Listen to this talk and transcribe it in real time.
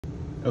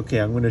Okay,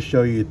 I'm going to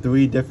show you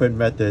 3 different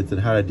methods on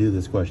how to do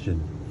this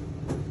question.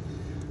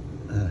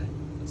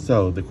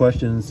 So the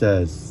question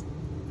says,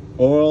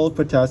 oral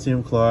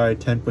potassium chloride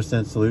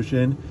 10%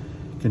 solution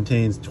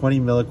contains 20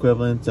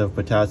 milliequivalents of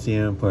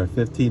potassium per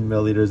 15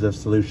 milliliters of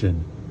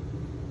solution.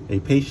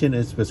 A patient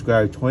is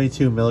prescribed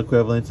 22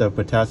 milliequivalents of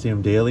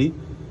potassium daily.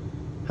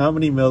 How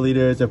many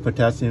milliliters of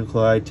potassium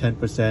chloride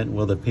 10%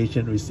 will the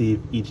patient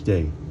receive each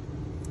day?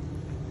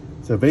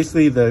 So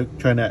basically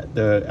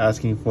they're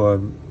asking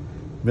for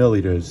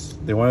milliliters.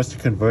 They want us to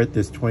convert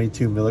this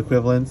 22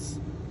 milliequivalents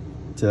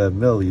to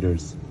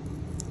milliliters.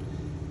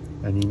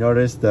 And you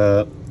notice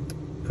the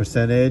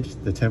percentage,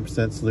 the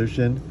 10%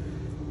 solution,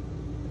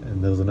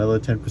 and there's another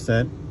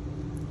 10%.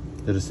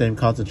 They're the same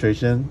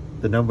concentration.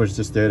 The number is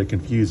just there to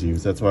confuse you,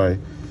 so that's why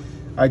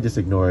I just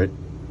ignore it.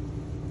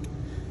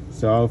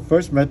 So our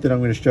first method I'm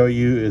going to show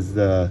you is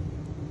the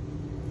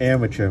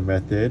amateur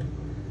method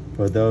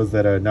for those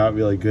that are not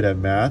really good at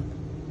math.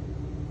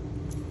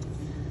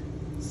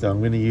 So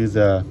I'm going to use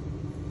the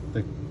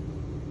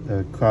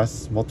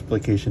cross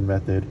multiplication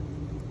method.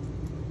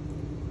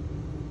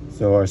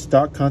 So our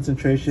stock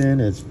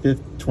concentration is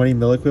 20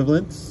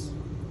 milliequivalents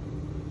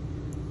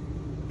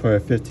per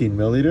 15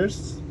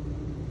 milliliters.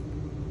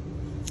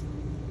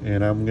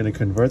 And I'm going to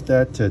convert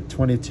that to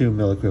 22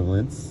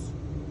 milliequivalents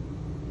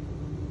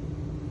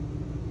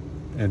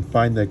and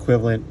find the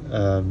equivalent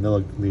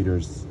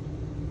milliliters.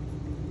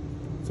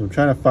 So I'm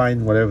trying to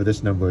find whatever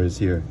this number is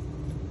here.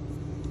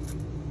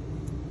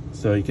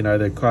 So you can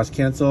either cross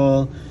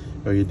cancel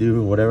or you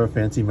do whatever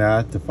fancy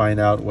math to find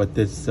out what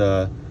this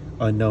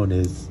unknown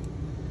is.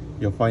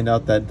 You'll find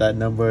out that that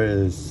number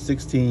is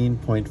 16.5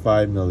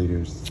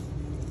 milliliters.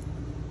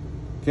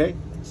 Okay,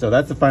 so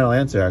that's the final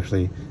answer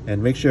actually.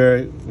 And make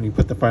sure when you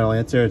put the final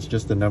answer, it's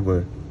just a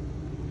number,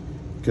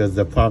 because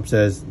the prompt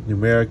says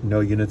numeric, no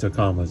units or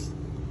commas.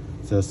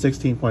 So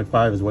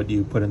 16.5 is what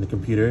you put in the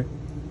computer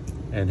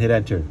and hit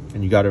enter,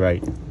 and you got it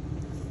right.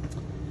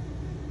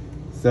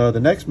 So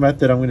the next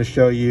method I'm going to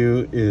show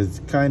you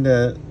is kind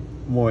of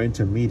more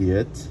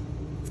intermediate.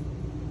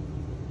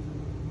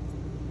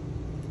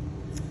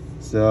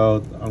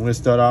 So I'm going to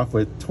start off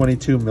with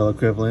 22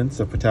 milliequivalents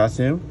of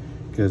potassium,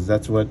 because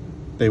that's what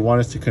they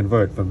want us to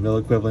convert from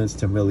milliequivalents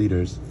to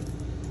milliliters.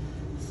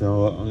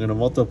 So I'm going to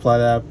multiply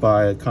that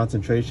by a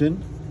concentration,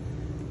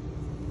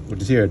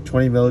 which is here,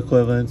 20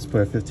 milliequivalents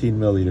per 15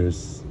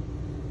 milliliters.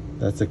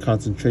 That's the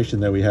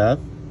concentration that we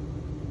have.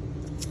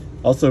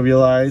 Also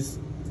realize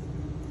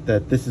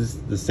that this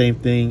is the same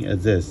thing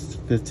as this,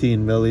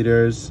 15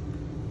 milliliters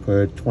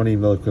per 20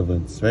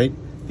 milliequivalents, right?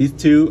 These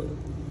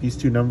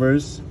two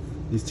numbers,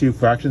 these two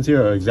fractions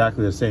here are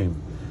exactly the same.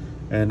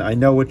 And I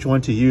know which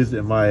one to use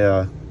in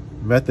my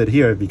method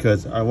here,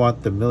 because I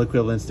want the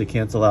milliequivalents to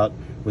cancel out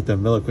with the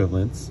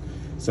milliequivalents.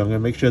 So I'm going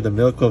to make sure the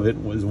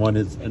milliequivalent one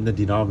is in the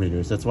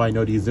denominators. That's why I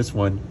know to use this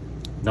one,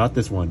 not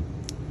this one.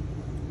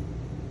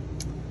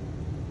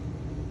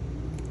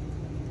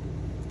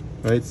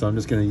 Right, so I'm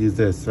just going to use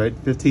this, right?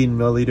 15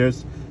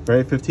 milliliters,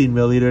 right? 15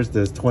 milliliters,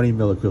 there's 20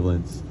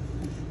 milliequivalents.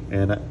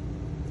 And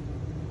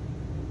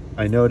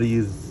I know to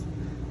use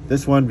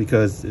this one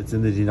because it's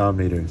in the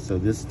denominator. So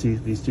these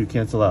two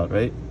cancel out,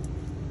 right?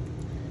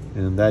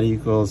 And that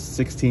equals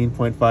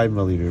 16.5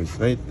 milliliters,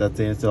 right? That's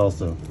the answer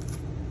also.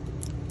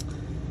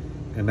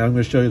 And now I'm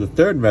going to show you the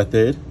third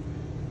method,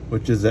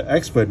 which is the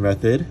expert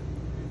method,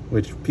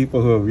 which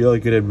people who are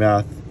really good at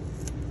math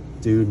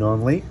do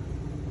normally.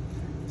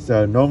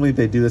 So normally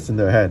they do this in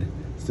their head.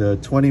 So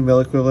 20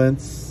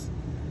 milliequivalents,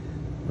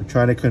 we're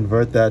trying to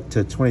convert that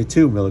to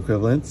 22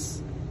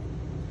 milliequivalents.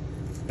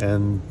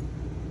 And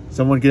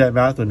someone good at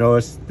math will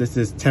notice this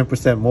is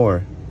 10%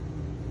 more.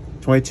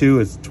 22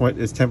 is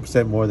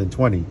 10% more than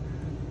 20.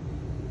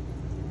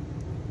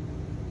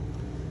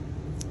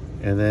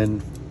 And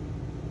then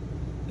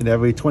in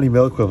every 20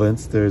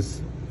 milliequivalents,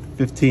 there's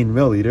 15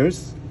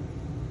 milliliters.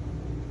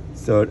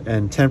 So,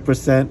 and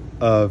 10%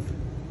 of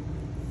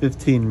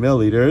 15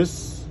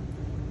 milliliters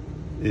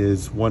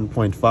is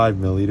 1.5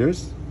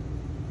 milliliters.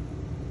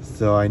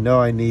 So I know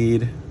I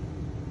need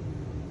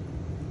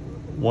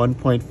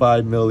 1.5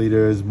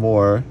 milliliters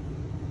more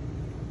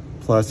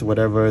plus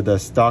whatever the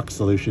stock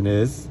solution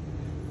is,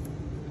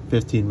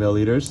 15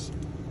 milliliters.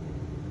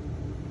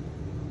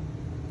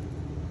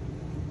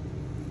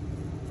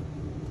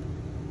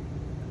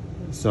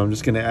 So I'm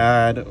just going to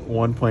add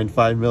 1.5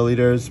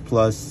 milliliters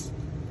plus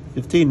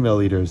 15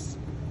 milliliters,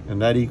 and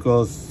that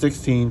equals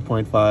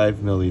 16.5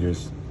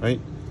 milliliters, right?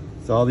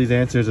 So all these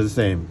answers are the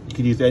same. You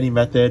can use any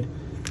method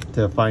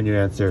to find your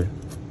answer.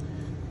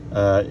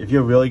 If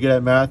you're really good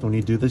at math, when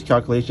you do these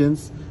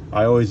calculations,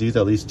 I always use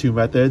at least 2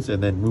 methods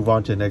and then move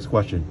on to the next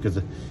question. Because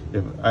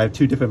if I have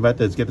 2 different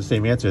methods get the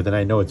same answer, then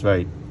I know it's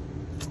right.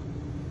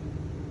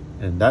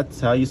 And that's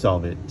how you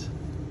solve it.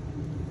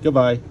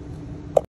 Goodbye.